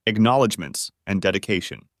Acknowledgments and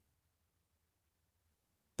Dedication.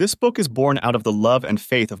 This book is born out of the love and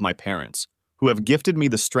faith of my parents, who have gifted me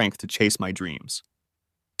the strength to chase my dreams.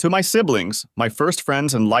 To my siblings, my first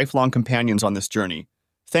friends and lifelong companions on this journey,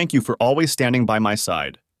 thank you for always standing by my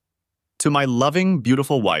side. To my loving,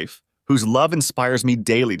 beautiful wife, whose love inspires me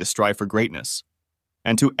daily to strive for greatness.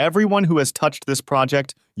 And to everyone who has touched this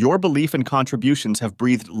project, your belief and contributions have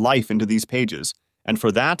breathed life into these pages, and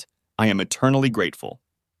for that, I am eternally grateful.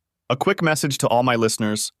 A quick message to all my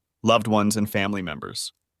listeners, loved ones, and family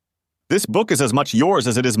members. This book is as much yours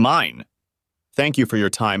as it is mine. Thank you for your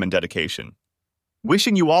time and dedication.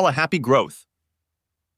 Wishing you all a happy growth.